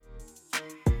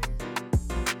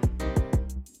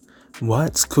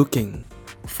What's cooking?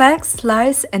 Facts,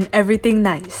 lies, and everything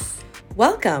nice.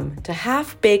 Welcome to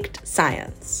Half-Baked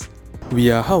Science. We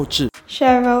are Hao Zhi.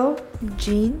 Cheryl,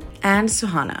 Jean, And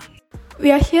Suhana. we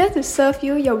are here to serve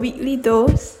you your weekly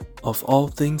dose Of all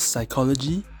things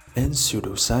psychology and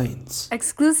pseudoscience.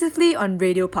 exclusively on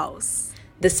Radio Pulse.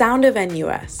 The Sound of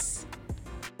NUS.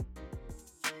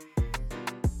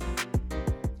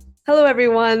 Hello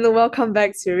everyone, welcome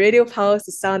back to Radio Pulse,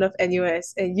 The Sound of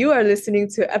NUS, and you are listening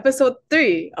to episode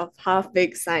 3 of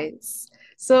Half-Baked Science.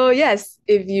 So yes,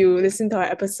 if you listened to our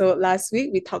episode last week,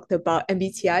 we talked about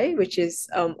MBTI, which is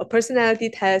a personality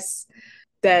test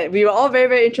that we were all very,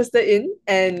 very interested in.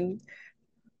 And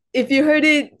if you heard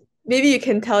it, maybe you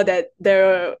can tell that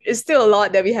there is still a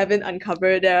lot that we haven't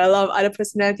uncovered. There are a lot of other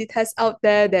personality tests out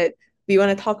there that we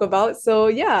want to talk about. So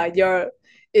yeah,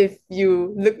 if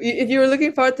you were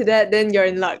looking forward to that, then you're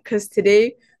in luck, because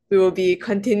today we will be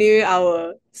continuing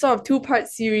our sort of two-part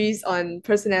series on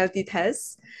personality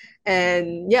tests.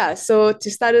 And yeah, so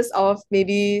to start us off,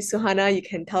 maybe Suhana, you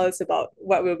can tell us about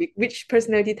which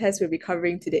personality test we'll be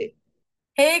covering today.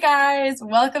 Hey guys,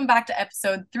 welcome back to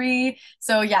episode 3.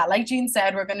 So yeah, like Jean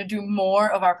said, we're going to do more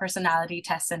of our personality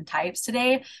tests and types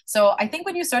today. So I think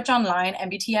when you search online,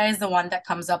 MBTI is the one that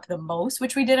comes up the most,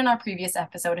 which we did in our previous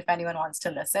episode if anyone wants to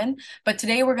listen. But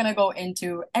today we're going to go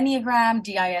into Enneagram,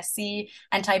 DISC,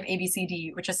 and type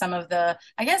ABCD, which is some of the,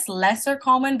 I guess, lesser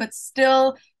common, but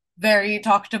still very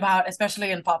talked about,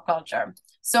 especially in pop culture.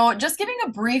 So just giving a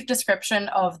brief description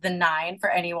of the 9 for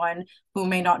anyone who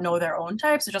may not know their own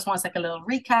type, so just wants like a little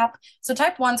recap. So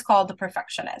type 1's called the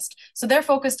perfectionist. So they're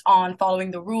focused on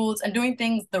following the rules and doing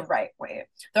things the right way.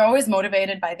 They're always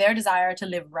motivated by their desire to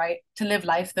live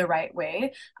life the right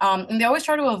way. And they always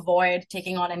try to avoid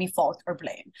taking on any fault or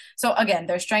blame. So again,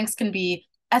 their strengths can be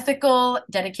ethical,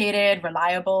 dedicated,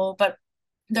 reliable, but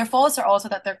their faults are also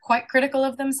that they're quite critical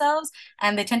of themselves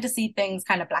and they tend to see things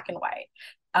kind of black and white.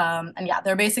 And yeah,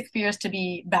 their basic fear is to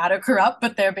be bad or corrupt,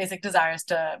 but their basic desire is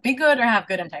to be good or have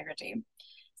good integrity.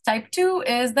 Type 2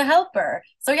 is the helper.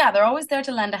 So yeah, they're always there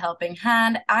to lend a helping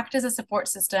hand, act as a support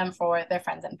system for their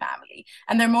friends and family.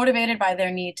 And they're motivated by their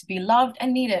need to be loved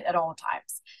and needed at all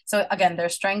times. So again, their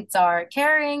strengths are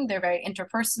caring, they're very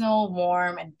interpersonal,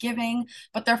 warm, and giving.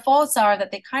 But their faults are that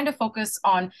they kind of focus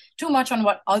on too much on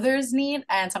what others need,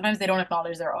 and sometimes they don't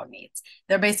acknowledge their own needs.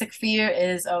 Their basic fear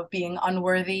is of being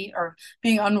unworthy or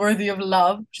being unworthy of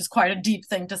love, which is quite a deep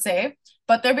thing to say.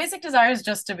 But their basic desire is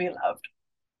just to be loved.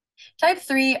 Type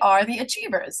 3 are the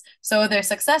achievers. So they're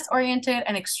success-oriented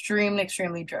and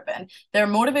extremely driven. They're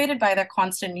motivated by their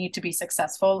constant need to be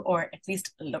successful, or at least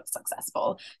look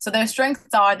successful. So their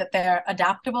strengths are that they're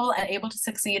adaptable and able to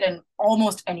succeed in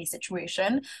almost any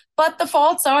situation. But the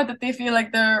faults are that they feel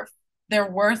like their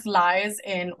worth lies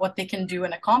in what they can do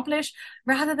and accomplish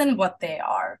rather than what they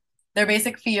are. Their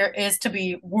basic fear is to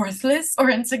be worthless or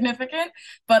insignificant,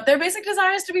 but their basic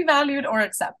desire is to be valued or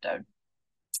accepted.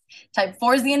 Type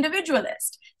 4 is the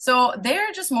individualist. So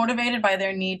they're just motivated by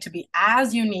their need to be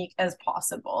as unique as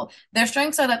possible. Their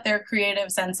strengths are that they're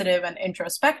creative, sensitive, and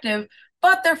introspective,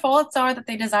 but their faults are that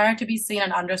they desire to be seen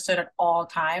and understood at all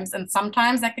times. And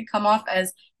sometimes that could come off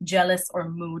as jealous or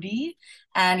moody.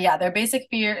 And yeah, their basic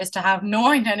fear is to have no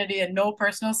identity and no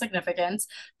personal significance,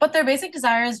 but their basic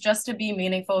desire is just to be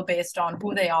meaningful based on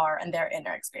who they are and their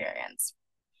inner experience.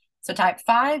 So type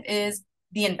 5 is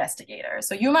the investigator.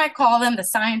 So you might call them the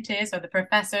scientists or the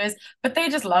professors, but they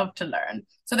just love to learn.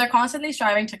 So they're constantly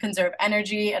striving to conserve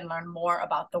energy and learn more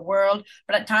about the world,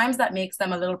 but at times that makes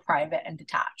them a little private and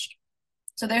detached.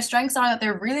 So their strengths are that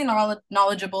they're really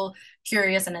knowledgeable,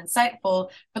 curious, and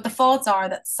insightful, but the faults are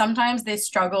that sometimes they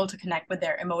struggle to connect with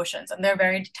their emotions and they're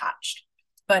very detached.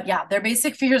 But yeah, their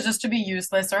basic fear is just to be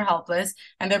useless or helpless,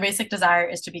 and their basic desire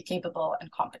is to be capable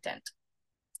and competent.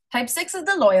 Type 6 is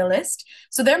the loyalist.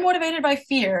 So they're motivated by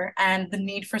fear and the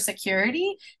need for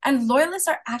security. And loyalists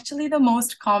are actually the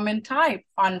most common type,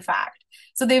 fun fact.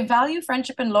 So they value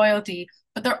friendship and loyalty,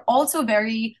 but they're also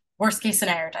very worst case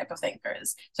scenario type of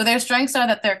thinkers. So their strengths are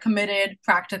that they're committed,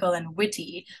 practical, and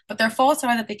witty, but their faults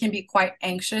are that they can be quite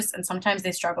anxious and sometimes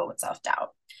they struggle with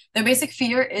self-doubt. Their basic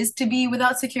fear is to be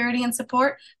without security and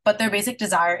support, but their basic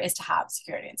desire is to have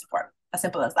security and support. As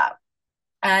simple as that.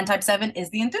 And type 7 is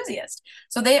the enthusiast.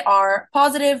 So they are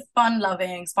positive,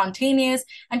 fun-loving, spontaneous,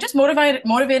 and just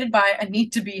motivated by a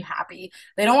need to be happy.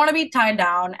 They don't want to be tied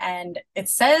down, and it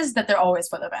says that they're always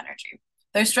full of energy.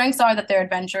 Their strengths are that they're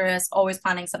adventurous, always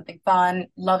planning something fun,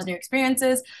 loves new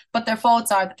experiences, but their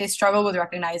faults are that they struggle with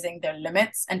recognizing their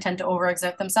limits and tend to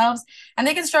overexert themselves, and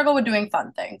they can struggle with doing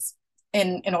fun things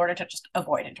in order to just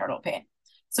avoid internal pain.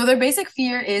 So their basic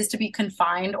fear is to be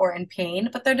confined or in pain,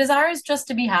 but their desire is just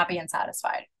to be happy and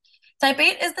satisfied. Type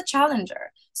 8 is the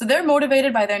challenger. So they're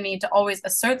motivated by their need to always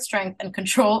assert strength and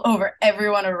control over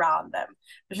everyone around them,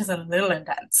 which is a little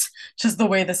intense, just the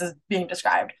way this is being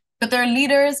described. But they're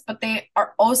leaders, but they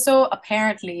are also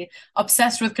apparently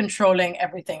obsessed with controlling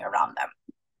everything around them.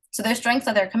 So their strengths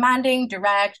are they're commanding,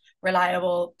 direct,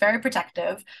 reliable, very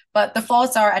protective, but the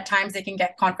faults are at times they can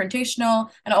get confrontational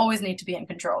and always need to be in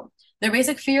control. Their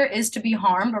basic fear is to be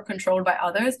harmed or controlled by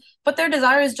others, but their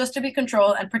desire is just to be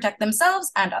controlled and protect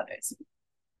themselves and others.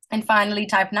 And finally,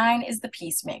 type 9 is the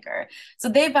peacemaker. So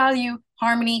they value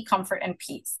harmony, comfort, and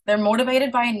peace. They're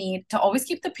motivated by a need to always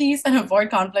keep the peace and avoid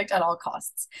conflict at all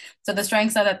costs. So the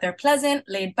strengths are that they're pleasant,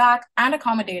 laid back, and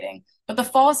accommodating. But the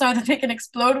faults are that they can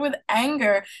explode with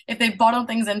anger if they bottle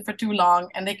things in for too long,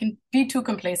 and they can be too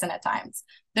complacent at times.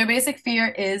 Their basic fear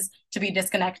is to be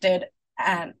disconnected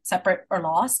and separate or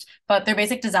lost, but their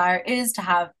basic desire is to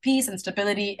have peace and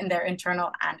stability in their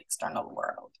internal and external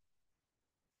world.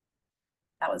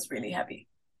 That was really heavy.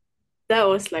 That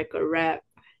was like a rap.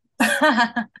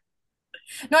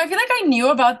 No, I feel like I knew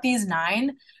about these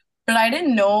 9, but I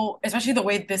didn't know, especially the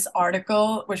way this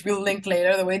article, which we'll link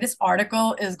later, the way this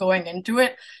article is going into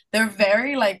it, they're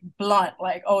very like blunt,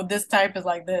 like, oh, this type is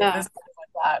like this, Yeah. this type is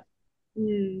like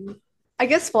that. I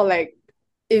guess for like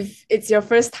if it's your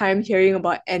first time hearing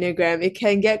about Enneagram, it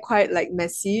can get quite like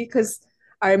messy because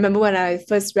I remember when I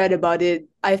first read about it,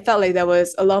 I felt like there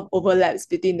was a lot of overlaps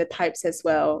between the types as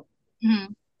well. Mhm.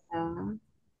 Yeah.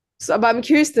 So, but I'm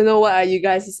curious to know what are you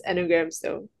guys' Enneagrams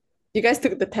though? You guys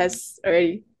took the test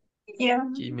already. Yeah.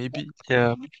 Okay,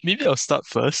 maybe I'll start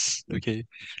first. Okay,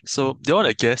 so do you want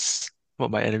to guess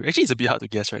what my enemy? Actually, it's a bit hard to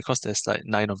guess, right? Because there's like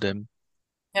 9 of them.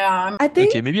 Yeah, I think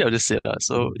Okay, maybe I'll just say that.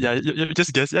 So yeah, you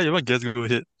just guess. Yeah, you want to guess? Go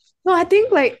ahead. no, I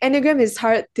think like Enneagram is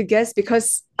hard to guess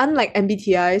because unlike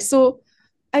MBTI, so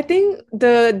I think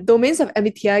the domains of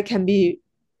MBTI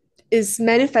is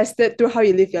manifested through how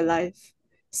you live your life.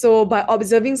 So by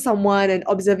observing someone and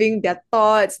observing their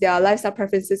thoughts, their lifestyle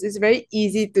preferences, it's very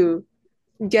easy to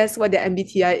guess what their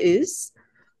MBTI is.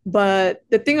 But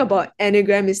the thing about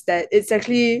Enneagram is that it's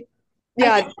actually,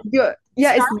 I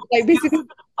it's like basically,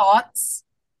 thoughts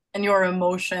and your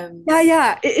emotions.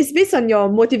 it's based on your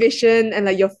motivation and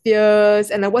like your fears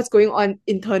and like what's going on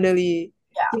internally.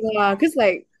 Yeah, because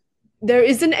like there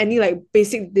isn't any like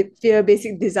basic fear,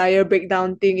 basic desire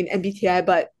breakdown thing in MBTI,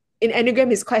 but in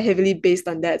Enneagram it's quite heavily based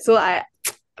on that. So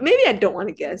maybe I don't want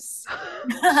to guess.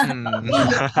 I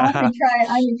can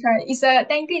try. It's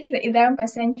technically the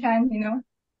 11% chance, you know.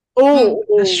 Oh,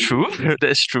 That's true.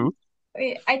 That's true.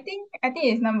 Wait, I think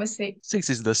it's number 6. 6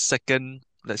 is the second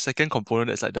component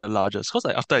that's like the largest. Because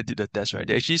like after I did the test, right,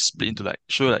 they actually split into like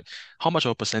show like how much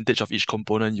of a percentage of each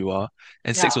component you are,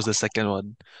 and 6 was the second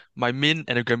one. My main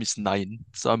Enneagram is 9,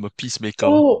 so I'm a peacemaker.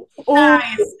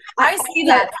 Nice. I see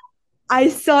that. I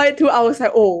saw it too. I was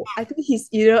like, oh, I think he's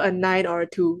either a 9 or a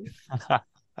 2.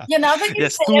 Yeah, now that you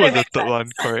Yes, say 2 it, was it the makes third one,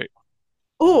 sense. correct.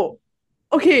 Oh,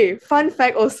 okay. Fun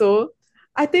fact also.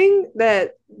 I think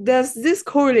that there's this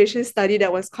correlation study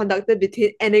that was conducted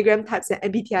between Enneagram types and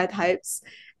MBTI types.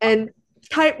 And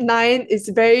type 9 is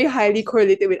very highly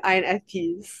correlated with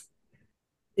INFPs.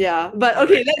 Yeah, but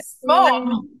okay,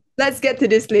 let's get to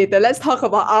this later. Let's talk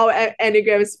about our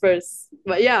Enneagrams first.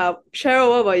 But yeah, Cheryl,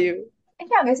 what about you?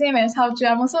 Actually, I'm the same as Hao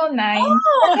Zhi. I'm also 9.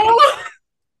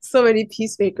 So many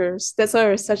peacemakers. That's why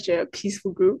we're such a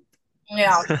peaceful group.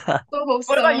 Yeah. So What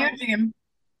wholesome. about you, Jim?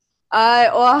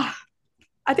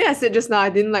 I think I said just now I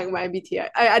didn't like my MBTI.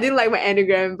 I didn't like my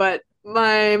Enneagram, but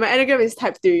my Enneagram is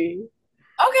type 3.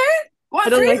 Okay. What I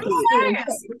don't 3 like is it.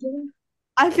 nice?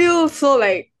 I feel so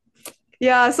like,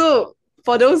 yeah, so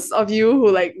for those of you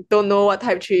who like don't know what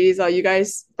type 3 is or you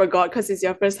guys forgot because it's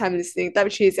your first time listening,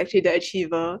 type 3 is actually the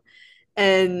achiever.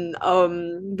 And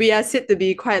we are said to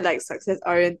be quite like success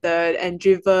oriented and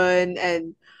driven,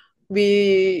 and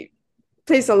we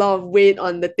place a lot of weight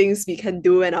on the things we can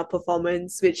do and our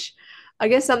performance, which I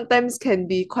guess sometimes can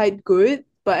be quite good,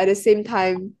 but at the same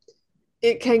time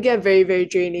it can get very, very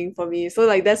draining for me. So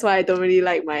like that's why I don't really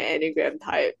like my Enneagram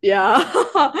type. Yeah.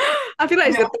 I feel like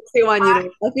it's the toxic one, you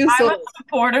know. I feel I'm so a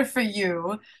supporter for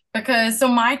you because so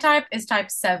my type is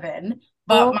type 7,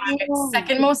 but my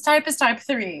second most type is type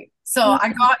 3. So I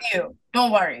got you.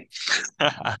 Don't worry.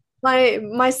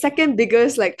 my second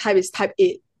biggest like type is type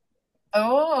 8.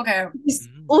 Oh, okay. It's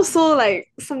also like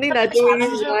something that I don't really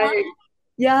Challenger like. one?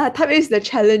 Yeah, type 8 is the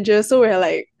challenger, so we're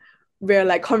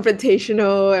like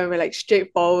confrontational and we're like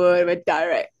straightforward, we're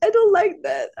direct. I don't like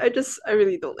that. I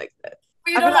really don't like that.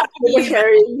 You I don't feel have to like I'm believe it.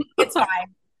 oversharing. It's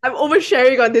fine. I'm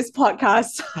oversharing on this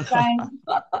podcast. Fine.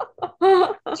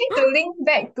 Actually, to link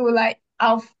back to like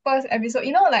our first episode,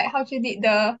 you know, like how she did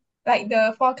the like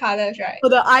the four colors, right? So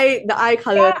the eye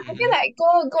color. Yeah, I feel Mhm. like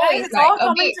gold Guys, is it's like all a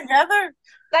coming bit together.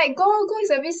 like gold is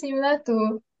a bit similar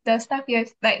to the stuff you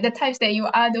have, like the types that you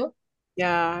are though,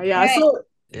 Yeah. right? So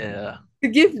Yeah. to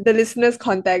give the listeners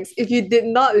context, if you did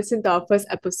not listen to our first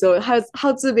episode, Hao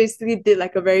Zhi basically did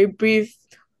like a very brief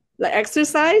like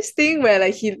exercise thing where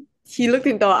like he looked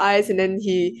into our eyes and then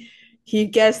he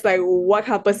guessed like what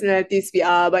kind of personalities we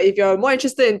are. But if you're more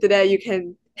interested into that, you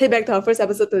can head back to our first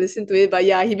episode to listen to it. But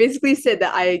yeah, he basically said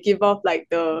that I give off like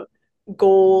the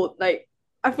gold, like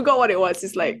I forgot what it was.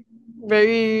 It's like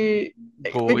very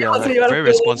like Go, maybe yeah, also like you want very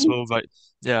to fill in. responsible, but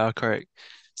yeah, correct.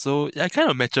 So yeah, it kind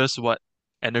of matches what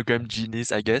Enneagram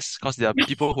genies, I guess, because there are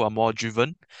people who are more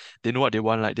driven. They know what they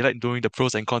want, like they like knowing the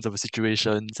pros and cons of the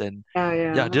situations, and yeah,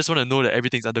 they Yeah. just want to know that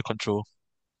everything's under control.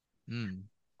 Mm.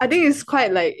 I think it's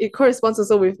quite like it corresponds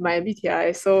also with my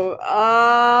MBTI. So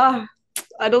I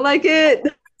don't like it.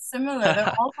 Similar.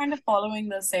 They're all kind of following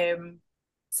the same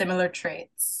similar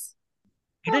traits.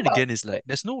 And How then about again, it's like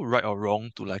there's no right or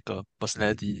wrong to like a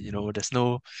personality, there's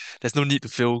no need to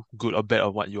feel good or bad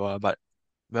of what you are, but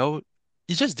well,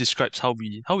 it just describes how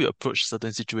we approach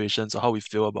certain situations or how we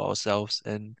feel about ourselves.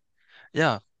 And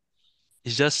yeah,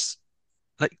 it's just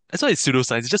like that's why it's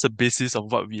pseudoscience. It's just a basis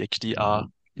of what we actually are.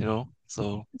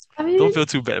 So I don't mean, feel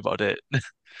too bad about that.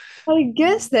 I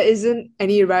guess there isn't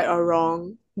any right or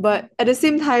wrong, but at the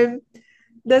same time,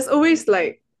 there's always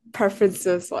like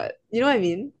preferences, what? You know what I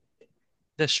mean?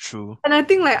 That's true. And I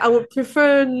think like I would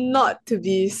prefer not to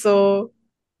be so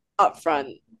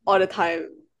upfront all the time.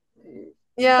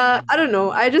 Yeah, I don't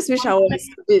know. I just wish I was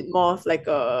a bit more of like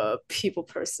a people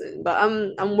person, but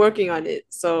I'm working on it,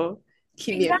 so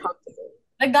keep me Exactly. accountable.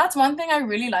 Like that's one thing I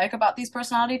really like about these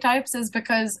personality types is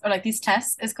because, or like these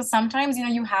tests, is because sometimes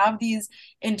you have these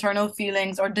internal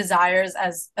feelings or desires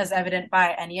as evident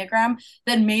by Enneagram,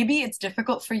 then maybe it's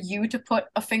difficult for you to put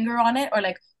a finger on it or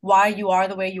like why you are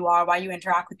the way you are, why you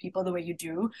interact with people the way you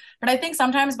do. But I think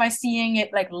sometimes by seeing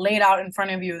it like laid out in front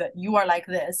of you that you are like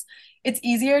this, it's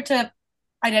easier to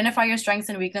identify your strengths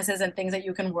and weaknesses and things that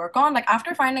you can work on. Like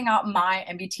after finding out my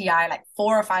MBTI like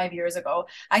 4 or 5 years ago,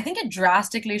 I think it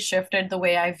drastically shifted the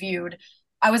way I viewed.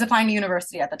 I was applying to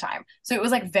university at the time. So it was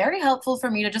like very helpful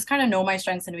for me to just kind of know my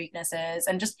strengths and weaknesses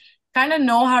and just kind of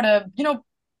know how to,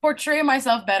 portray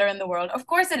myself better in the world. Of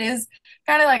course, it is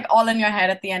kind of like all in your head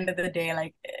at the end of the day.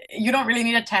 Like you don't really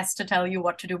need a test to tell you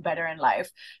what to do better in life.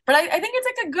 But I think it's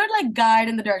like a good like guide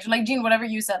in the direction. Like Jean, whatever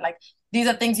you said, like these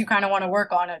are things you kind of want to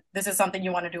work on. This is something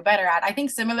you want to do better at. I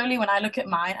think similarly, when I look at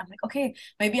mine, I'm like, okay,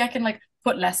 maybe I can like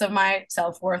put less of my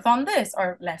self-worth on this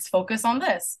or less focus on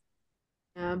this.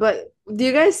 Yeah, but do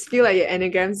you guys feel like your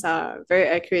enneagrams are very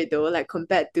accurate though, like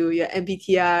compared to your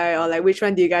MBTI, or like which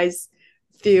one do you guys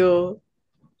feel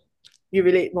you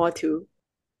relate more to?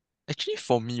 Actually,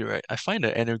 for me, right, I find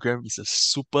the Enneagram is a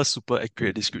super, super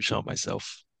accurate description of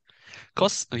myself.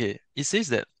 Cause okay, it says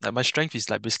that like my strength is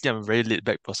like basically I'm a very laid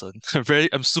back person.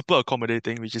 I'm super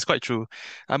accommodating, which is quite true.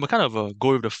 I'm a kind of a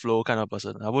go with the flow kind of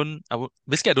person. I won't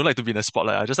basically I don't like to be in the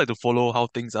spotlight. I just like to follow how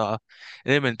things are.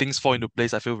 And then when things fall into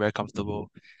place, I feel very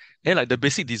comfortable. And like the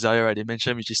basic desire, right, they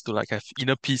mentioned, which is to like have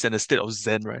inner peace and a state of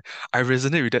zen, right? I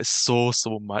resonate with that so,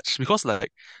 so much because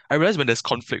like I realize when there's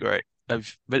conflict, right,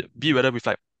 be it whether with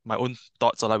like my own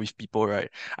thoughts or like with people, right,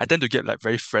 I tend to get like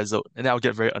very frazzled and then I'll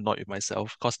get very annoyed with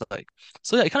myself because like,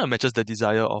 so yeah, it kind of matches the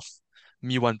desire of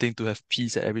me wanting to have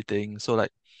peace and everything. So like,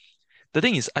 the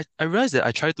thing is, I realize that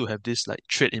I try to have this like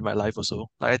trait in my life also.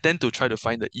 Like I tend to try to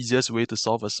find the easiest way to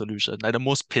solve a solution, like the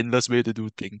most painless way to do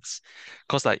things.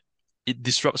 Cause like it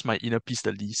disrupts my inner peace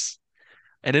the least.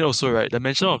 And then also, right, the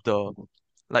mention of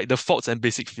the faults and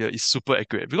basic fear is super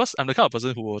accurate because I'm the kind of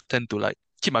person who will tend to like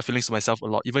keep my feelings to myself a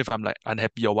lot, even if I'm like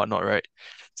unhappy or whatnot, right?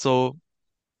 So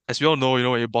as we all know,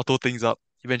 when you bottle things up,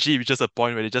 eventually it reaches a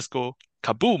point where they just go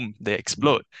kaboom, they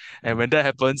explode. And when that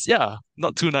happens, yeah,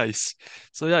 not too nice.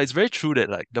 So yeah, it's very true that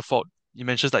like the fault you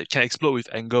mentioned like can explode with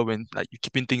anger when like you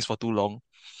keeping things for too long.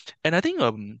 And I think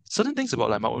certain things about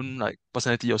like my own like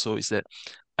personality also is that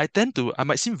I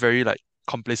might seem very like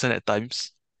complacent at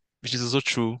times, which is also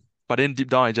true. But then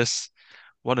deep down I just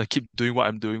want to keep doing what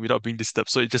I'm doing without being disturbed.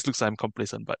 So it just looks like I'm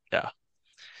complacent, but yeah.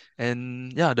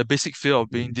 And yeah, the basic fear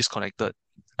of being disconnected.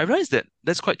 I realized that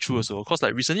that's quite true also. Because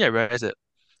like recently I realized that,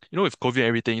 with COVID and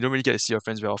everything, you don't really get to see your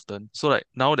friends very often. So like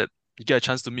now that you get a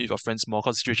chance to meet with your friends more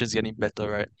because the situation's getting better,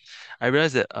 right? I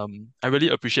realized that I really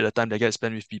appreciate the time that I get to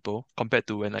spend with people compared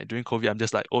to when like during COVID I'm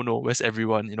just like, oh no, where's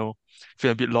everyone?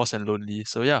 Feel a bit lost and lonely.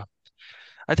 So yeah.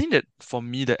 I think that for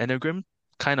me the Enneagram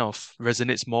kind of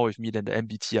resonates more with me than the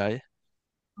MBTI.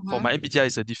 For Mhm. my MBTI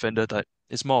is a defender type.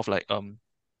 It's more of like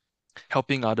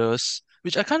helping others,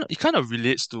 which it kind of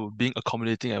relates to being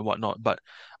accommodating and whatnot. But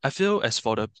I feel as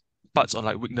for the parts on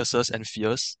like weaknesses and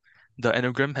fears, the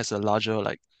Enneagram has a larger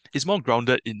like it's more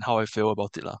grounded in how I feel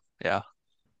about it lah. Yeah.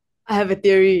 I have a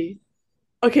theory.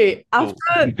 Okay, Oh.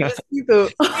 listening to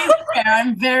Yeah,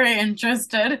 I'm very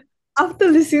interested. after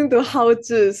listening to Hao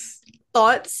Zhi's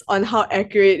thoughts on how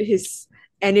accurate his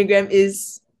Enneagram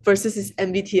is versus his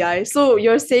MBTI, so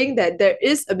you're saying that there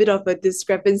is a bit of a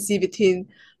discrepancy between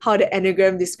how the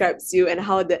Enneagram describes you and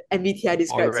how the MBTI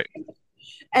describes Correct. you.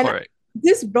 And Correct.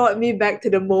 this brought me back to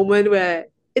the moment where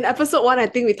in episode 1, I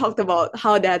think we talked about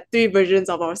how there are 3 versions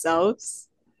of ourselves.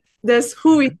 There's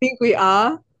who we think we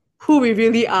are, who we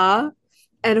really are,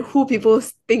 and who people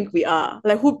think we are,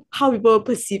 like how people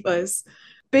perceive us.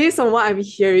 Based on what I'm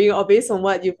hearing or based on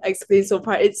what you've explained so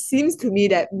far, it seems to me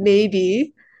that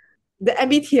maybe the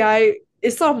MBTI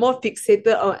is sort of more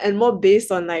fixated on and more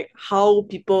based on like how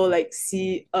people like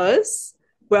see us,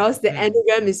 whereas the Mm.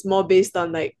 Enneagram is more based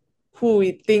on like who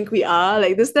we think we are.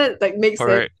 Like, does that like make sense?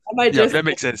 Correct. Am I Yeah, just that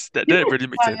makes sense. That Yeah. really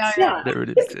makes sense. Yeah. That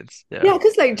really makes sense. Yeah, Yeah.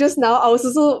 because like just now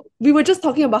we were just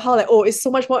talking about how like it's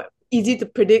so much more easy to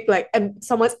predict like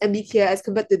someone's MBTI as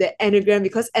compared to the Enneagram,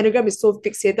 because Enneagram is so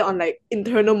fixated on like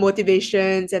internal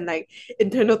motivations and like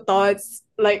internal thoughts.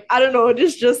 Like, I don't know, I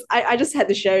just had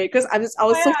to share it because I was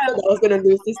so Yeah. scared that I was gonna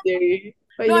lose this theory.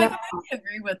 But No, I yeah. completely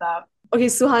agree with that. Okay,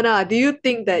 Suhana, do you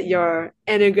think that your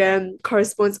Enneagram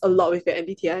corresponds a lot with your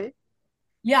MBTI?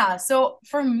 Yeah, so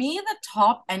for me, the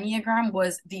top Enneagram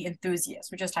was the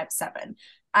enthusiast, which is type 7.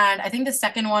 And I think the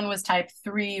second one was type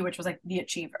 3, which was like the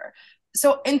achiever.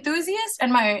 So enthusiast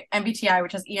and my MBTI,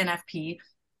 which is ENFP,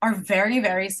 are very,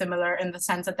 very similar in the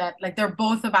sense that like they're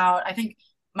both about, I think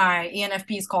my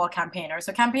ENFP is called campaigner.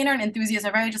 So campaigner and enthusiast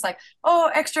are very just like,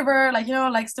 oh, extrovert, like,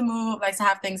 likes to move, likes to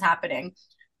have things happening.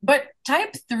 But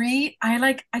type 3,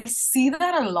 I see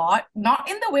that a lot, not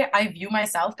in the way I view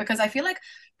myself, because I feel like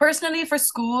personally for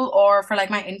school or for like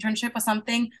my internship or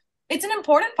something, it's an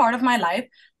important part of my life,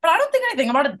 but I don't think I think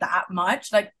about it that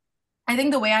much. Like, I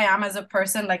think the way I am as a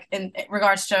person, like in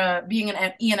regards to being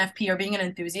an ENFP or being an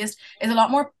enthusiast, is a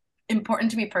lot more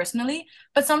important to me personally.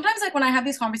 But sometimes, like when I have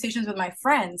these conversations with my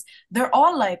friends, they're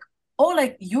all like, oh,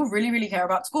 like you really, really care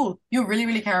about school. You really,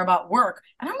 really care about work.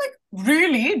 And I'm like,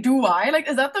 really? Do I? Like,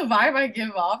 is that the vibe I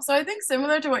give off? So I think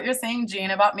similar to what you're saying,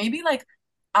 Jean, about maybe like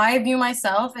I view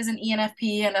myself as an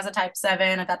ENFP and as a type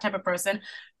 7 and that type of person.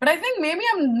 But I think maybe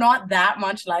I'm not that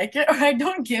much like it, or I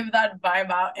don't give that vibe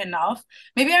out enough.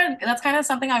 Maybe that's kind of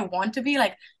something I want to be.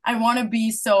 Like, I want to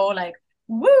be so like,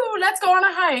 woo, let's go on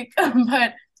a hike.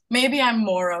 But maybe I'm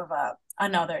more of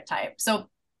another type. So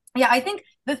yeah, I think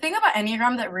the thing about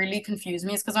Enneagram that really confused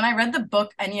me is because when I read the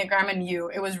book Enneagram and You,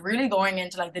 it was really going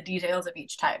into like the details of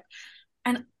each type.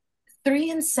 And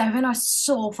 3 and 7 are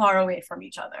so far away from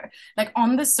each other. Like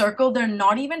on the circle, they're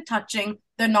not even touching.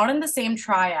 They're not in the same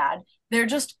triad. They're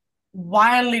just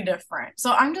wildly different.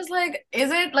 So I'm just like,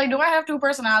 is it like, do I have 2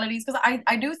 personalities? Because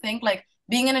I do think like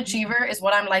being an achiever is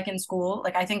what I'm like in school.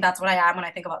 Like I think that's what I am when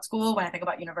I think about school, when I think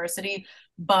about university.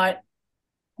 But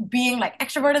being like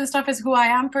extrovert and stuff is who I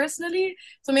am personally.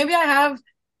 So maybe I have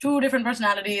 2 different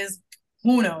personalities.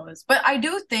 Who knows? But I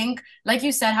do think, like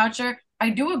you said, Houcher, I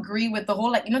do agree with the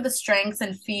whole like, the strengths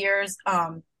and fears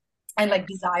and like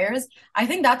desires. I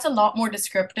think that's a lot more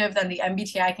descriptive than the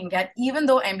MBTI can get, even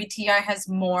though MBTI has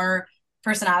more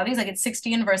personalities, like it's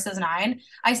 16 versus 9.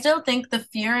 I still think the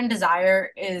fear and desire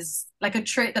is like a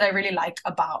trait that I really like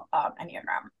about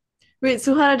Enneagram. Wait,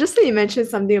 Suhana, just so you mentioned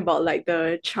something about like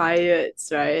the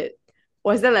triads, right?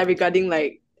 Was that like regarding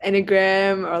like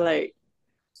Enneagram or like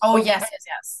Oh, yes.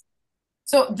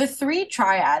 So the 3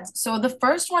 triads. So the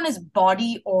first one is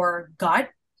body or gut,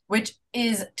 which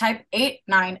is type 8,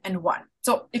 9, and 1.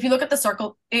 So if you look at the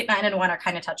circle, 8, 9, and 1 are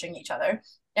kind of touching each other.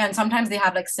 And sometimes they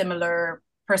have like similar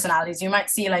personalities. You might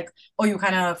see like, oh, you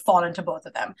kind of fall into both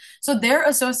of them. So they're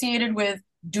associated with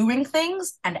doing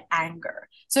things and anger.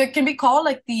 So it can be called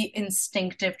like the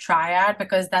instinctive triad,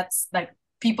 because that's like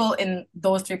people in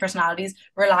those 3 personalities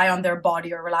rely on their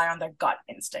body or rely on their gut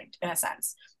instinct in a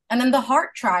sense. And then the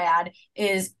heart triad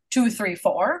is 2, 3,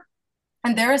 4.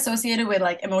 And they're associated with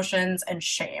like emotions and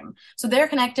shame. So they're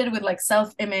connected with like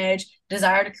self-image,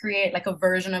 desire to create like a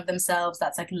version of themselves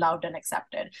that's like loved and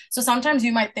accepted. So sometimes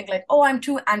you might think like, oh, I'm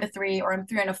 2 and a 3, or I'm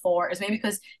 3 and a 4, is maybe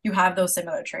because you have those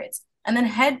similar traits. And then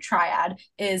head triad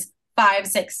is 5,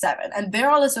 6, 7, and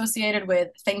they're all associated with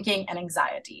thinking and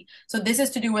anxiety. So this is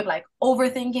to do with like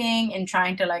overthinking and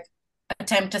trying to like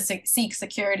attempt to seek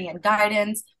security and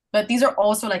guidance. But these are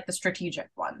also like the strategic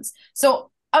ones. So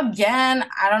again,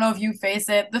 I don't know if you face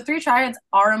it. The 3 triads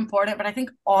are important, but I think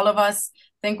all of us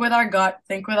think with our gut,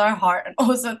 think with our heart, and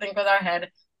also think with our head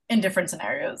in different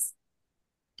scenarios.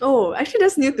 Oh, actually,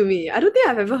 that's new to me. I don't think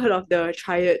I've ever heard of the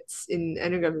triads in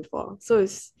Enneagram before. So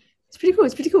it's pretty cool.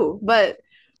 It's pretty cool. But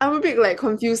I'm a bit like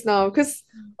confused now because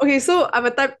okay, so I'm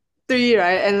a type 3,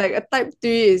 right? And like a type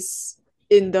 3 is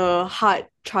in the heart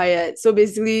triad. So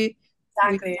basically,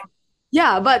 Exactly.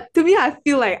 yeah, but to me, I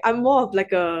feel like I'm more of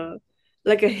like a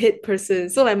hit person.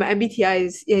 So like my MBTI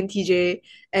is ENTJ,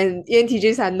 and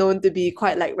ENTJs are known to be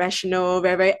quite like rational,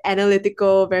 very very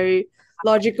analytical, very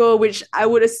logical, which I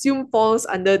would assume falls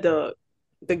under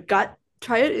the gut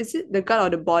triad. Is it the gut or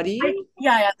the body?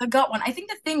 Yeah, the gut one. I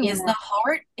think the thing is Yeah. the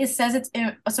heart, it says it's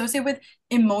associated with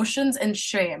emotions and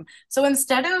shame. So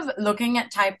instead of looking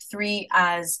at type 3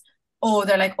 as, oh,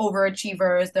 they're like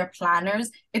overachievers, they're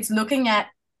planners, it's looking at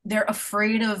they're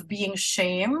afraid of being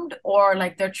shamed, or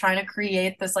like they're trying to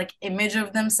create this like image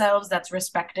of themselves that's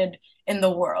respected in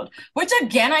the world, which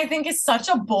again I think is such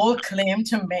a bold claim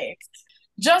to make.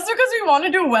 Just because we want to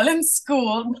do well in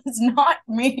school does not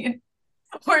mean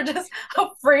we're just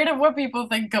afraid of what people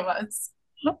think of us.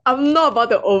 I'm not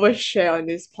about to overshare on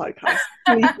this podcast.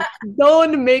 Please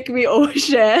don't make me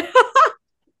overshare.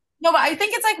 No, but I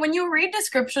think it's like when you read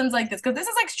descriptions like this, because this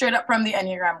is like straight up from the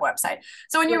Enneagram website.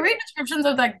 So when you read descriptions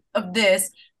of like of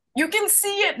this, you can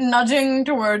see it nudging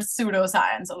towards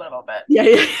pseudoscience a little bit. Yeah.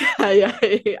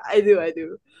 I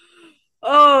do.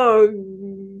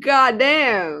 Oh, god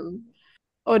damn.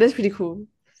 Oh, that's pretty cool.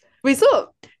 Wait,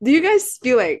 so do you guys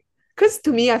feel like, because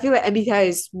to me, I feel like MBTI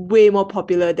is way more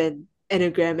popular than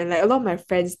Enneagram, and like a lot of my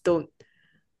friends don't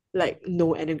like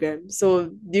know Enneagram. So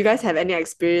do you guys have any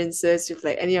experiences with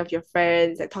like any of your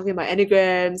friends like talking about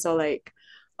Enneagrams, or like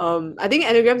I think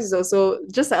Enneagrams is also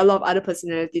just like a lot of other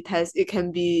personality tests, it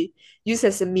can be used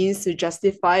as a means to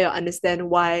justify or understand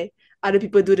why other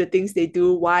people do the things they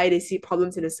do, why they see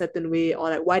problems in a certain way, or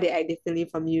like why they act differently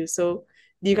from you. So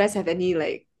do you guys have any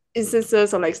like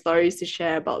instances or like stories to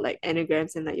share about like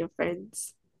Enneagrams and like your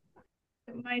friends?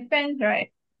 My friends,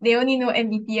 right? They only know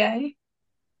MBTI.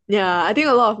 Yeah, I think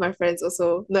a lot of my friends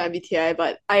also know MBTI,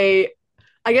 but I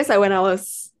guess like when I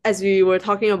was, as we were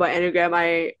talking about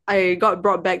Enneagram, I got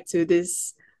brought back to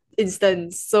this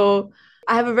instance. So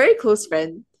I have a very close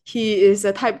friend. He is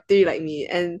a type 3 like me,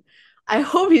 and I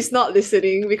hope he's not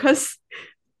listening because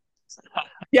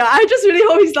yeah, I just really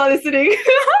hope he's not listening.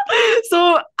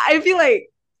 So I feel like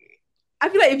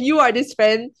if you are this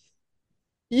friend,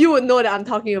 you would know that I'm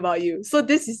talking about you. So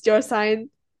this is your sign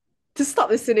to stop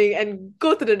listening and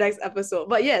go to the next episode.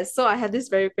 But yes, so I have this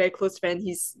very, very close friend.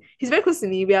 He's very close to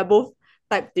me. We are both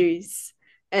type threes.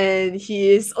 And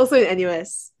he is also in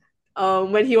NUS.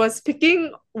 When he was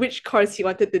picking which course he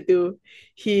wanted to do,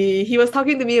 he was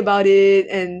talking to me about it,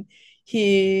 and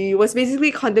he was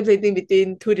basically contemplating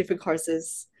between two different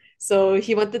courses. So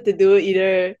he wanted to do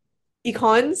either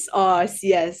econs or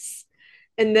CS.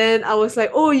 And then I was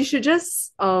like, oh, you should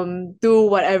just do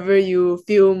whatever you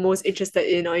feel most interested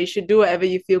in, or you should do whatever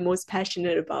you feel most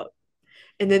passionate about.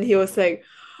 And then he was like,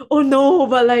 oh no,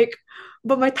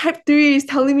 but my type 3 is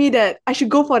telling me that I should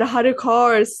go for the harder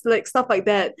course, like stuff like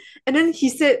that. And then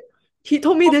he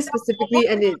told me this specifically,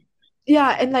 and it,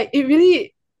 yeah, and like it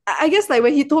really, I guess like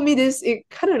when he told me this, it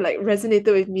kind of like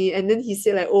resonated with me. And then he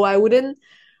said like, oh,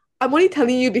 I'm only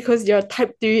telling you because you're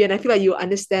type 3 and I feel like you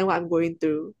understand what I'm going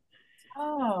through.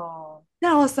 Oh,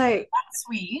 Then I was like, that's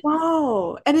sweet.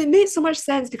 wow. And it made so much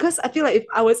sense because I feel like if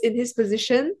I was in his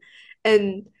position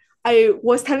and I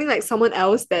was telling like someone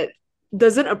else that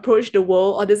doesn't approach the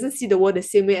world or doesn't see the world the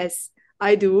same way as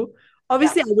I do,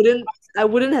 obviously I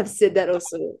wouldn't have said that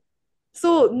also.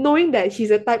 So knowing that he's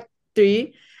a type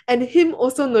 3 and him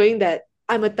also knowing that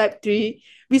I'm a type 3,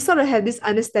 we sort of have this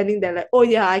understanding that like, oh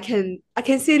yeah, I can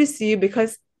say this to you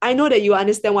because I know that you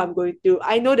understand what I'm going through.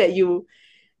 I know that you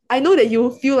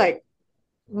feel like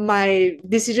my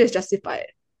decision is justified.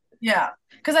 Yeah,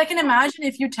 because I can imagine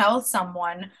if you tell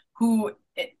someone who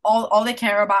all they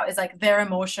care about is like their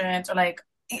emotions, or like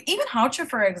even Houcher,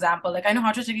 for example. Like I know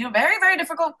Houcher's taking a very, very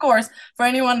difficult course for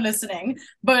anyone listening,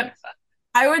 but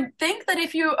I would think that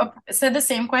if you said the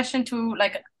same question to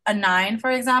like a 9,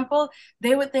 for example,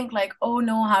 they would think like, oh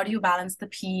no, how do you balance the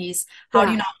peace? How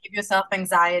do you Yeah. not give yourself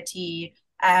anxiety?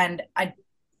 And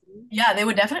yeah, they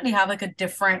would definitely have like a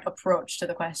different approach to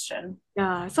the question.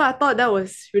 Yeah. So I thought that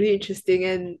was really interesting.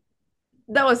 And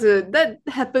that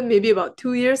happened maybe about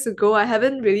 2 years ago. I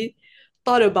haven't really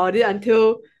thought about it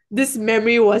until this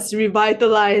memory was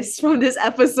revitalized from this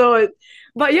episode.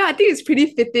 But yeah, I think it's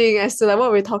pretty fitting as to like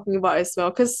what we're talking about as well.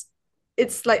 Because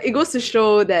it's like it goes to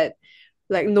show that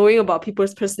like knowing about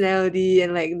people's personality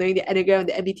and like knowing the Enneagram and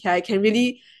the MBTI can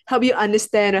really help you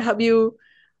understand or help you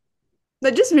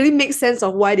like just really make sense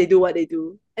of why they do what they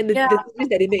do and the Yeah, decisions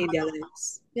that they make in their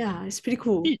lives. Yeah, it's pretty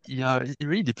cool. Yeah, it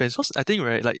really depends. Because I think,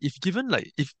 right, like if given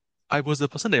like if I was the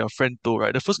person that your friend told,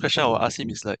 right, the first question I will ask him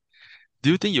is like,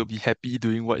 do you think you'll be happy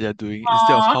doing what you're doing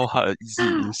instead of Aw. how hard or easy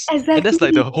it is? And that's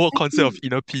like the Exactly, whole concept of exactly.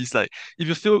 inner peace. Like if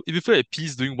you feel at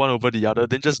peace doing one over the other,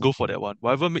 then just go for that one.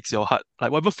 Whatever makes your heart,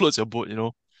 like whatever floats your boat,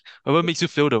 whatever makes you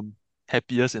feel the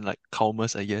happiest and like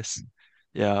calmest, I guess.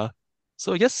 Yeah.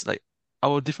 So I guess like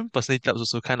our different personality types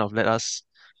also kind of lead us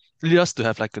to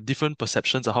have like a different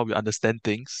perceptions of how we understand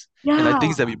things and like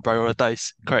things that Yeah, we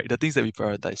prioritize. Correct. The things that we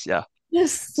prioritize. Yeah.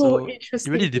 that's so So it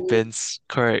interesting really to me. depends.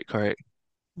 Correct. Correct.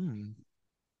 Hmm.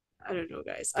 I don't know,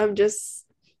 guys. I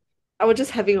was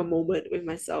just having a moment with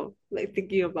myself, like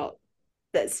thinking about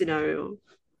that scenario.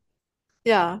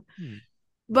 Yeah. Hmm.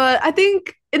 But I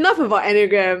think enough about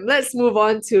Enneagram. Let's move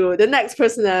on to the next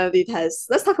personality test.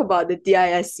 Let's talk about the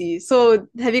DISC. So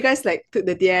have you guys like took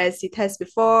the DISC test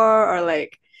before, or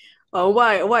like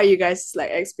what are you guys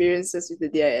like experiences with the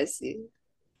DISC?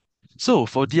 So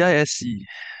for DISC,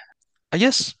 I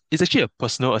guess it's actually a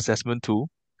personal assessment tool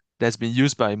that's been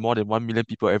used by more than 1 million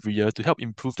people every year to help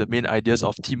improve the main ideas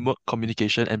of teamwork,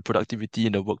 communication, and productivity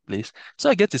in the workplace. So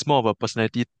I guess it's more of a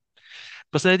personality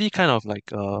kind of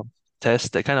like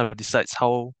test that kind of decides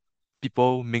how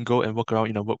people mingle and work around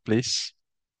in a workplace.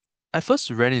 I first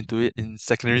ran into it in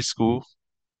secondary school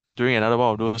during another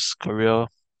one of those career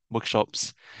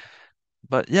workshops.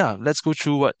 But yeah, let's go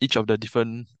through what each of the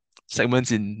different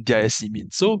segments in DISC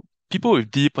means. So people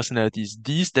with D personalities,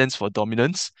 D stands for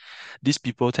dominance. These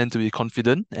people tend to be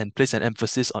confident and place an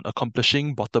emphasis on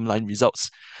accomplishing bottom line results.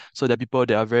 So they're people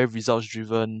that are very results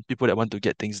driven, people that want to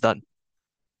get things done.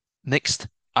 Next,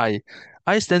 I.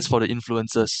 I stands for the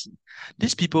influencers.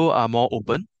 These people are more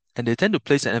open and they tend to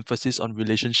place an emphasis on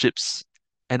relationships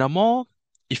and are more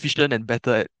efficient and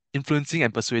better at influencing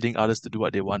and persuading others to do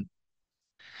what they want.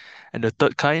 And the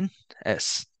third kind,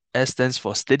 S. S stands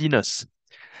for steadiness.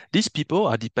 These people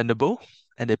are dependable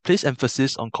and they place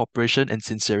emphasis on cooperation and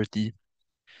sincerity.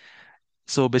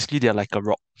 So basically, they're like a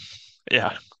rock.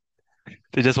 Yeah.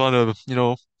 They just want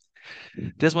to,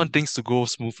 they just want things to go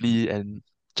smoothly and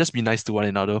just be nice to one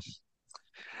another.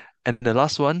 And the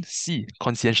last one, C,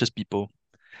 conscientious people.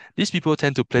 These people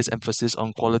tend to place emphasis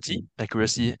on quality,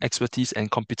 accuracy, expertise,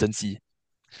 and competency.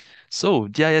 So,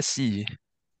 DISC,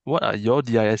 what are your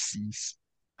DISCs?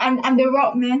 I'm the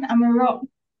rock, man. I'm a rock.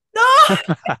 No!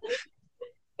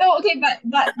 No, okay,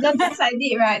 but the test I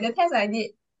did, right? The test I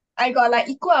did, I got like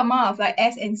equal amount of like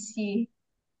S and C.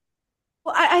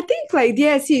 Well, I think like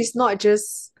DISC is not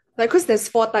just like because there's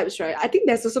four types, right? I think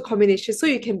there's also combination. So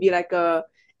you can be like a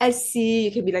SC,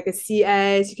 you can be like a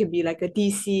CS, you can be like a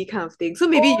DC kind of thing. So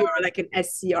maybe Oh, you're like an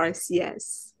SC or a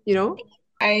CS, you know?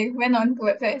 I went on to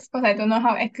websites because I don't know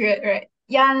how accurate, right?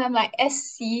 Yeah, and I'm like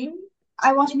SC.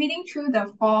 I was reading through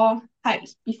the four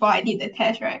types before I did the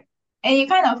test, right? And it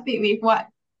kind of fit with what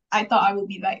I thought I would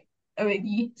be like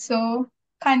already. So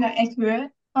kind of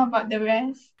accurate. What about the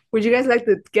rest? Would you guys like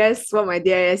to guess what my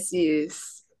DISC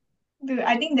is? Dude,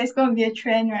 I think there's gonna be a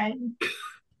trend, right?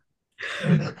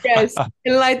 Yes,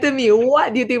 enlighten me.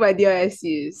 What do you think my DISC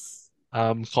is?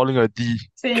 I'm calling a D.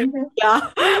 Same. Yeah,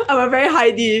 I'm a very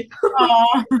high D.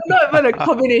 Aw. I'm not even a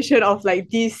combination of like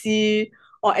DC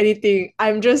or anything.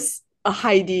 I'm just a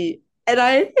high D. And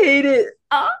I hate it.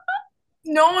 Ah.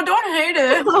 No, don't hate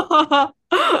it.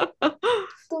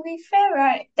 To be fair,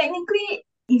 right? Technically,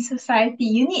 in society,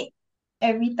 you need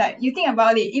every type. You think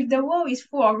about it. If the world is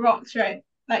full of rocks, right?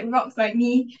 Like rocks like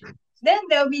me, then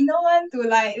there'll be no one to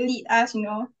like lead us, you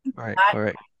know? Right, That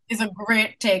correct. is a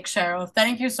great take, Cheryl.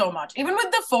 Thank you so much. Even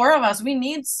with the four of us, we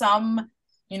need some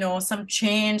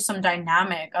change, some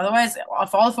dynamic. Otherwise,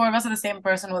 if all four of us are the same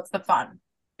person, what's the fun?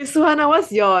 Suhana,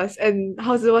 what's yours? And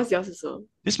what's yours also?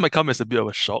 This might come as a bit of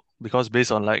a shock because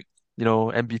based on like,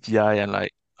 MBTI and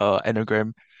like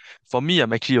Enneagram, for me,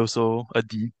 I'm actually also a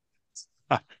D.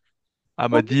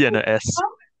 I'm a What? D and a S.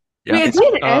 Yeah, Wait, a it's D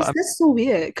and an S? I'm That's so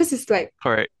weird. Because it's like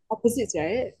correct. opposites,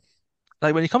 right?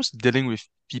 Like when it comes to dealing with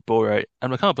people, right?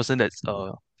 I'm the kind of person that's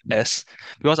S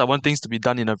because I want things to be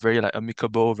done in a very like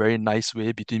amicable, very nice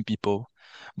way between people.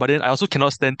 But then I also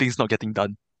cannot stand things not getting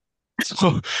done.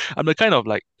 So I'm the kind of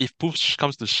like if push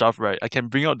comes to shove, right, I can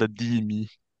bring out the D in me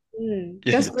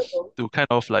That's if good though. to kind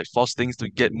of like force things to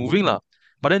get moving lah.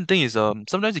 But then thing is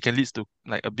sometimes it can lead to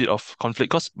like a bit of conflict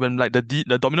because when like the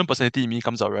dominant personality in me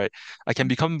comes out, right, I can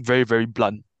become very, very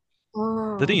blunt.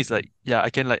 The thing Oh. is like, yeah, I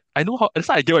can like I know how that's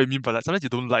why I get what you mean, but like sometimes you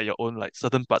don't like your own like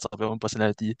certain parts of your own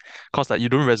personality because like you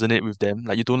don't resonate with them.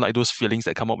 Like you don't like those feelings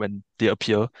that come up when they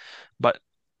appear. But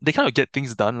they kind of get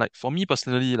things done. Like for me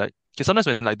personally, like okay, sometimes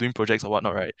when like doing projects or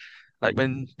whatnot, right? Like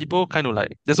when people kind of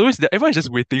like there's always everyone's just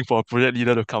waiting for a project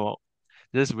leader to come out.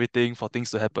 just waiting for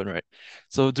things to happen, right?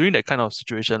 So during that kind of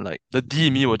situation, like the D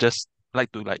in me will just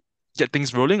like to like get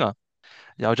things rolling.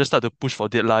 Yeah, I'll just start to push for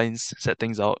deadlines, set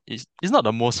things out. It's not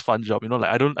the most fun job, like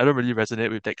I don't really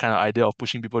resonate with that kind of idea of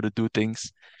pushing people to do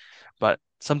things. But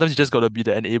sometimes you just gotta be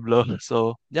the enabler.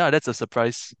 So yeah, that's a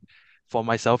surprise for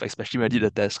myself, especially when I did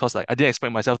the test, because like I didn't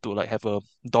expect myself to like have a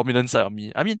dominant side of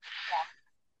me. I mean,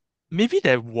 maybe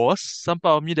there was some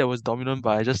part of me that was dominant,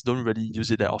 but I just don't really use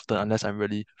it that often unless I'm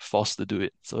really forced to do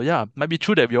it. So yeah, might be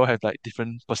true that we all have like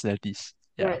different personalities.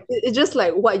 Yeah. Right. It's just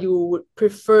like what you would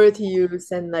prefer to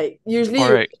use, and like usually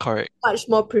you Correct. much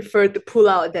more prefer to pull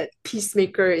out that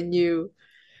peacemaker in you.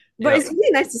 But Yeah. it's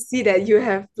really nice to see that you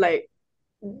have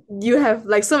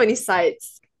so many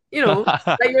sides,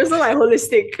 like you're so like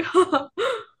holistic.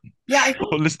 Yeah, I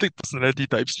think Holistic personality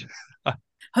types.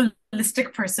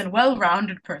 holistic person,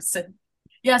 well-rounded person.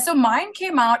 Yeah, so mine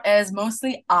came out as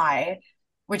mostly I,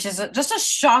 which is just a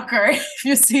shocker if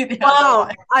you see the other Wow,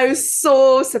 one. I was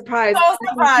so surprised. So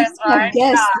surprised, I right?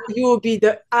 guessed you will be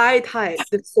the I type.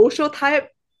 The social type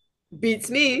beats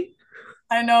me.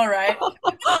 I know, right?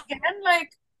 Again,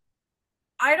 like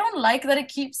I don't like that it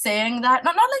keeps saying that.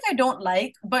 Not like I don't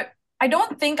like, but I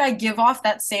don't think I give off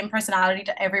that same personality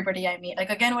to everybody I meet. Like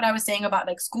again, what I was saying about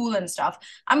like school and stuff.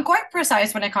 I'm quite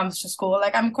precise when it comes to school.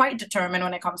 Like I'm quite determined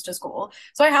when it comes to school.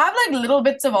 So I have like little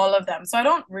bits of all of them. So I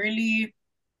don't really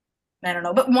I don't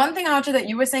know. But one thing, Archer, that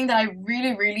you were saying that I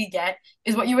really, really get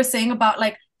is what you were saying about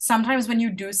like sometimes when you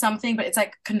do something, but it's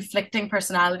like conflicting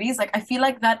personalities. Like I feel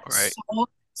like that Right.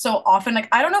 so often. Like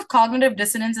I don't know if cognitive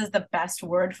dissonance is the best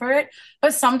word for it,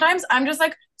 but sometimes I'm just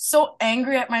like so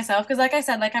angry at myself because, like I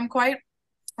said, like I'm quite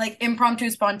like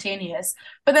impromptu spontaneous,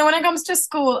 but then when it comes to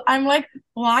school I'm like,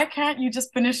 why can't you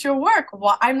just finish your work?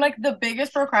 Why I'm like the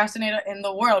biggest procrastinator in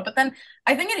the world. But then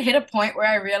I think it hit a point where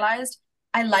I realized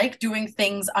I like doing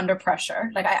things under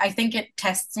pressure. Like I think it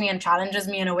tests me and challenges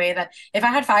me in a way that if I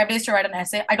had 5 days to write an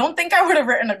essay, I don't think I would have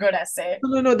written a good essay.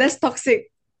 No, that's toxic.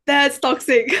 That's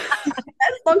toxic.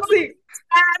 That's toxic.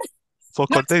 For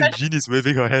No, context, Jean is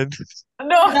waving her hand.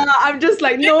 No, I'm just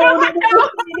like, no.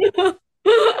 no,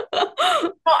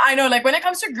 I know. Like when it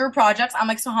comes to group projects, I'm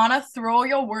like, Suhana, throw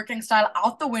your working style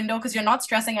out the window because you're not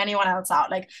stressing anyone else out.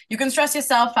 Like you can stress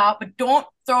yourself out, but don't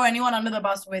throw anyone under the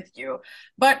bus with you.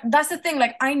 But that's the thing.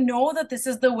 Like I know that this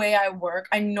is the way I work.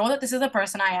 I know that this is the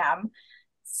person I am.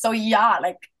 So yeah,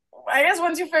 like I guess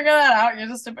once you figure that out, you're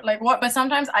just a bit like, what? But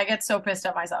sometimes I get so pissed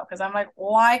at myself because I'm like,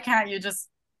 why can't you just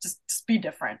be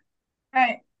different?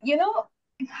 Right. You know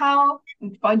how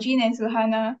for Jean and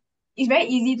Suhana, it's very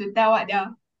easy to tell what their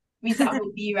result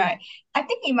would be, right? I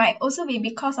think it might also be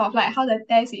because of like how the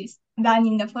test is done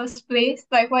in the first place.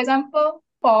 Like for example,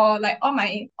 for like all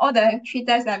the 3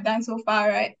 tests that I've done so far,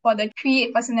 right? For the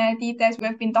 3 personality tests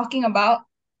we've been talking about,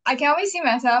 I can always see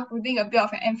myself putting a bit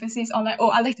of an emphasis on like, oh,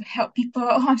 I like to help people.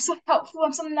 Oh, I'm so helpful.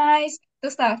 I'm so nice.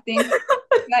 Those type of things.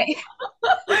 Like,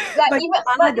 Like, even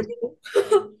but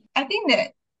I think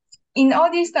that in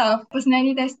all these stuff,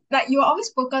 personality tests, like you always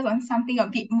focus on something a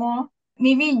bit more.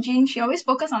 Maybe Jean, she always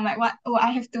focus on like what, oh,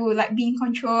 I have to like be in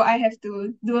control, I have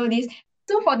to do all this.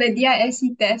 So for the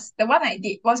DISC test, the one I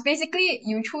did was basically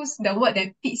you choose the word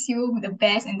that fits you the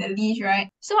best and the least, right?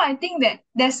 So I think that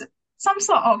there's some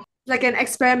sort of like an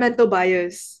experimental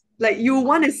bias. Like you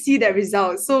want to see that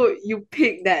result, so you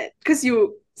pick that because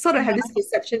you sort of have this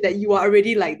perception that you are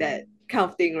already like that kind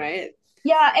of thing, right?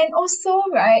 yeah, and also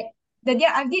right,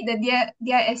 I did the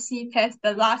DISC test,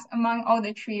 the last among all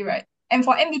the 3, right? And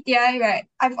for MBTI, right,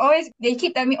 they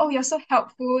keep telling me, oh, you're so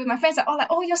helpful. My friends are all like,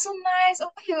 oh, you're so nice.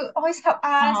 Oh, you always help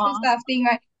us, this type of thing,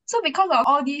 right? So because of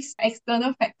all these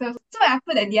external factors, so when I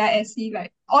put the DISC,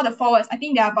 like all the forwards, I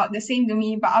think they're about the same to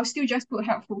me, but I'll still just put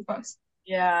helpful first.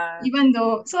 Yeah. Even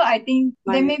though, so I think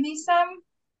there Right. may be some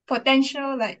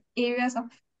potential like areas of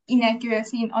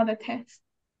inaccuracy in all the tests.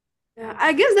 Yeah,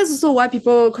 I guess that's also why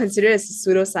people consider it as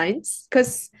pseudoscience,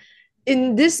 because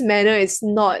in this manner it's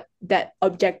not that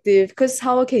objective. Because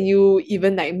how can you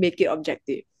even like make it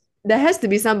objective? There has to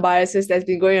be some biases that's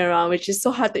been going around, which is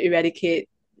so hard to eradicate.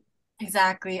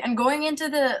 Exactly. And going into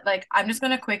the like, I'm just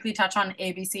going to quickly touch on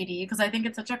ABCD because I think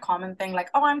it's such a common thing. Like,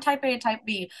 oh, I'm type A, type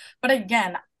B. But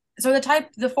again, so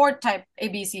the fourth type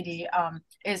ABCD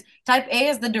is type A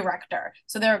is the director.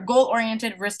 So they're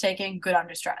goal-oriented, risk-taking, good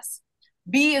under stress.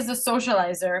 B is the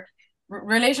socializer,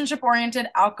 relationship-oriented,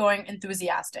 outgoing,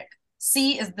 enthusiastic.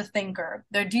 C is the thinker.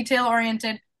 They're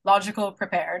detail-oriented, logical,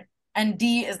 prepared. And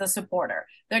D is the supporter.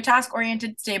 They're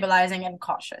task-oriented, stabilizing, and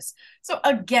cautious. So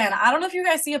again, I don't know if you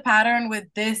guys see a pattern with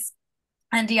this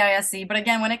and DISC, but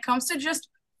again, when it comes to just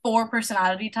 4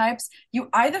 personality types, you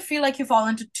either feel like you fall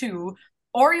into 2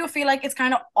 or you feel like it's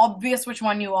kind of obvious which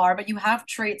one you are, but you have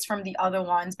traits from the other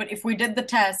ones. But if we did the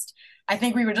test, I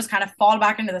think we would just kind of fall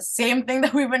back into the same thing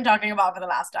that we've been talking about for the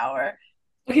last hour.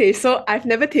 Okay, so I've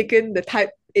never taken the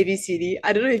type ABCD.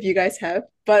 I don't know if you guys have,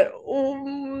 but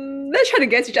let's try to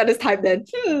guess each other's type then.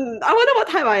 I wonder what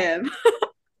type I am.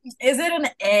 Is it an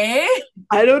A?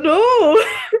 I don't know.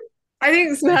 I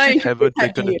think I Suhana, actually you should be a haven't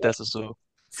type taken the B. test also.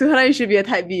 Suhana, you should be a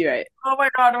type B, right? Oh my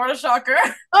God, what a shocker.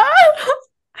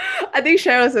 I think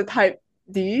Cheryl's a type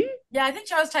D. Yeah, I think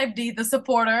Charles type D, the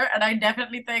supporter, and I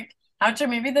definitely think actually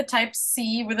maybe the type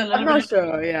C with a I'm little not bit of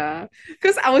sure, yeah.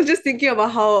 Because I was just thinking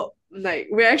about how like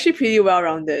we're actually pretty well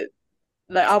rounded.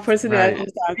 Like our Right.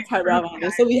 personalities are quite well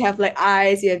rounded. So we have like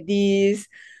I's, we have D's,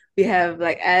 we have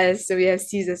like S, so we have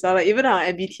C's as well. Like even our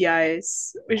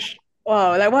MBTIs, which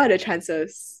wow, like what are the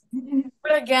chances?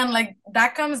 But again, like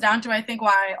that comes down to I think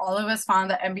why all of us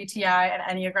found that MBTI and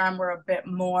Enneagram were a bit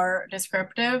more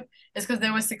descriptive is because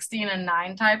there was 16 and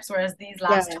 9 types, whereas these Yeah,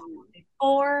 last two were only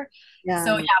 4. yeah.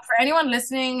 So yeah, for anyone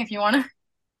listening, if you want to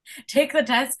take the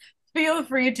test, feel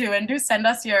free to and do send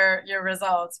us your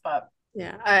results. But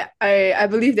Yeah, I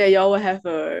believe that y'all will have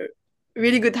a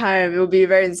really good time. It will be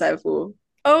very insightful.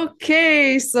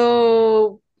 Okay,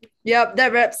 so yep,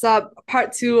 that wraps up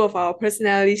part two of our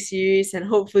personality series, and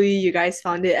hopefully you guys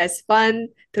found it as fun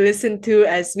to listen to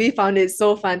as we found it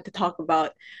so fun to talk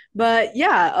about. But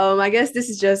yeah, I guess this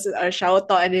is just a shower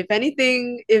thought, and if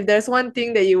anything, if there's one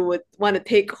thing that you would want to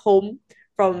take home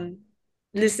from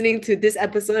listening to this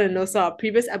episode and also our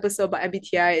previous episode about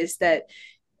MBTI is that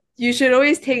you should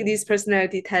always take these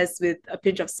personality tests with a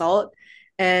pinch of salt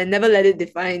and never let it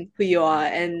define who you are.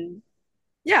 And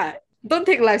yeah, don't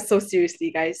take life so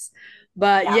seriously, guys.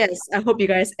 But yeah. yes, I hope you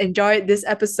guys enjoyed this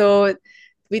episode.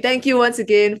 We thank you once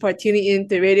again for tuning in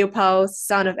to Radio Pulse,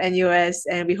 Sound of NUS,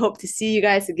 and we hope to see you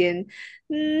guys again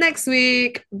next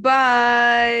week.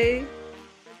 Bye.